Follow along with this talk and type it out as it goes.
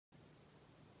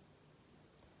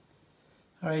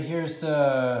All right, here's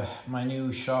my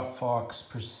new Shop Fox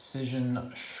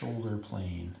Precision Shoulder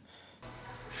Plane.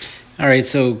 All right,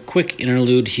 so quick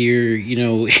interlude here.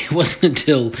 It wasn't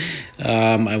until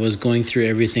I was going through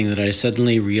everything that I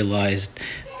suddenly realized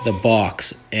the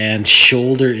box and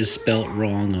shoulder is spelt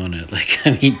wrong on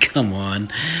it. Come on.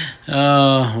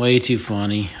 Oh, way too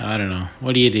funny. I don't know.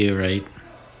 What do you do, right?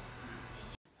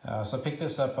 So I picked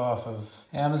this up off of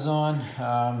Amazon.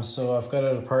 So I've got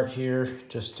it apart here,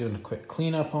 just doing a quick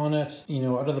cleanup on it.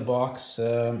 Out of the box,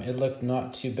 it looked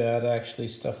not too bad actually.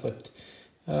 Stuff looked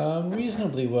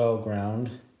reasonably well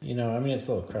ground. It's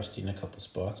a little crusty in a couple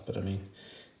spots, but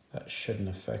that shouldn't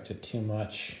affect it too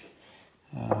much.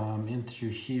 In through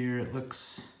here, it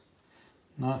looks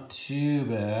not too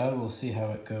bad. We'll see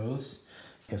how it goes.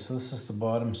 Okay, so this is the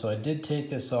bottom. So I did take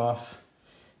this off,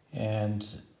 and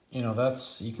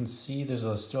you can see there's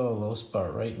still a low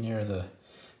spot right near the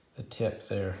tip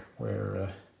there, where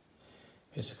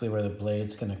basically where the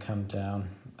blade's going to come down.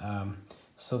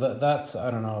 So that's I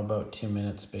don't know, about 2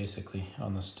 minutes basically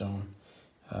on the stone.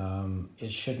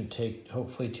 It shouldn't take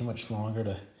hopefully too much longer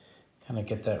to kind of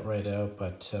get that right out,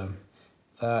 but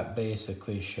that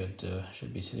basically should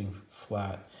be sitting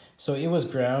flat. So it was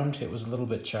ground. It was a little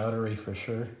bit chowdery for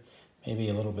sure, maybe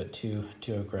a little bit too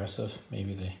aggressive.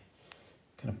 Maybe they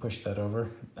kind of push that over.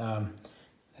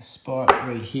 This spot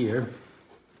right here,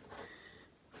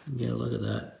 yeah, look at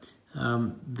that.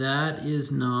 That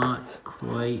is not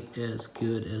quite as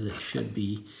good as it should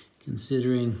be,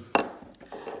 considering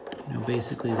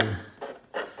basically the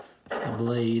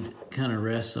blade kind of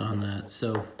rests on that.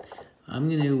 So I'm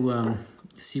going to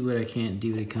see what I can't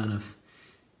do to kind of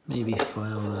maybe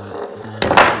file that down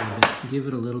a little bit, give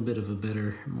it a little bit of a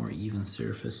better, more even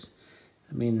surface.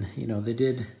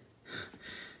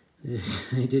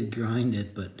 They did grind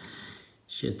it, but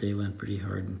shit, they went pretty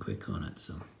hard and quick on it.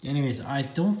 So anyways, I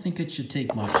don't think it should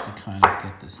take much to kind of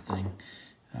get this thing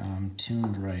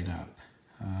tuned right up.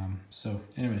 So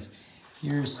anyways,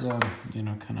 here's kind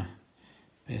of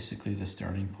basically the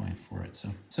starting point for it.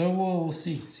 So we'll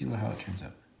see how it turns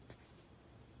out.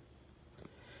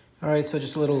 All right, so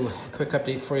just a little quick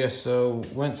update for you. So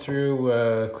went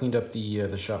through, cleaned up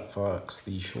the Shop Fox,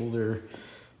 the shoulder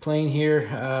plane here.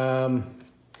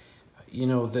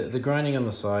 The grinding on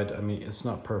the side, it's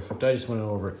not perfect. I just went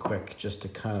over it quick just to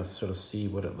kind of sort of see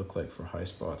what it looked like for high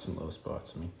spots and low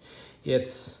spots.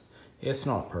 It's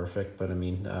not perfect, but I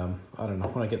don't know.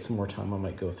 When I get some more time, I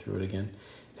might go through it again.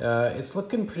 It's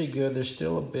looking pretty good. There's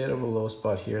still a bit of a low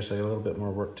spot here, so I got a little bit more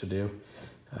work to do.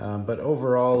 But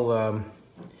overall, I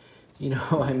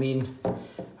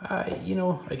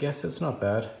guess it's not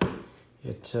bad.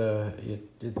 It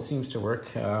seems to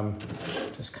work.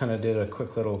 Just kind of did a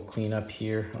quick little cleanup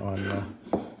here on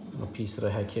a piece that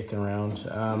I had kicking around.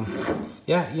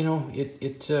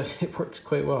 It worked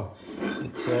quite well.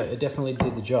 It definitely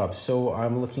did the job. So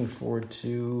I'm looking forward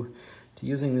to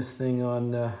using this thing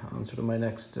on sort of my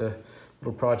next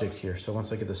little project here. So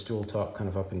once I get the stool top kind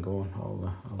of up and going,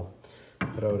 I'll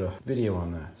put out a video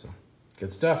on that. So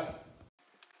good stuff.